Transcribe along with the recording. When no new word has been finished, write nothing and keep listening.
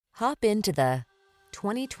Hop into the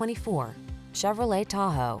 2024 Chevrolet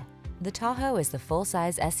Tahoe. The Tahoe is the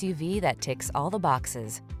full-size SUV that ticks all the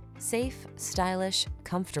boxes. Safe, stylish,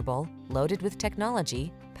 comfortable, loaded with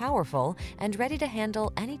technology, powerful, and ready to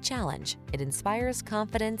handle any challenge, it inspires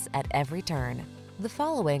confidence at every turn. The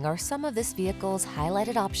following are some of this vehicle's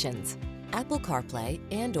highlighted options: Apple CarPlay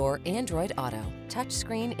and/or Android Auto,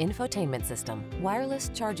 touchscreen infotainment system,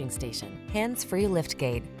 wireless charging station, hands-free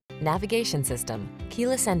liftgate, navigation system,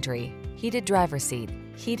 keyless entry, heated driver's seat,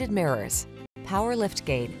 heated mirrors, power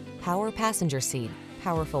liftgate, power passenger seat.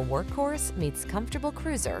 Powerful workhorse meets comfortable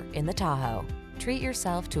cruiser in the Tahoe. Treat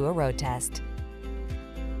yourself to a road test.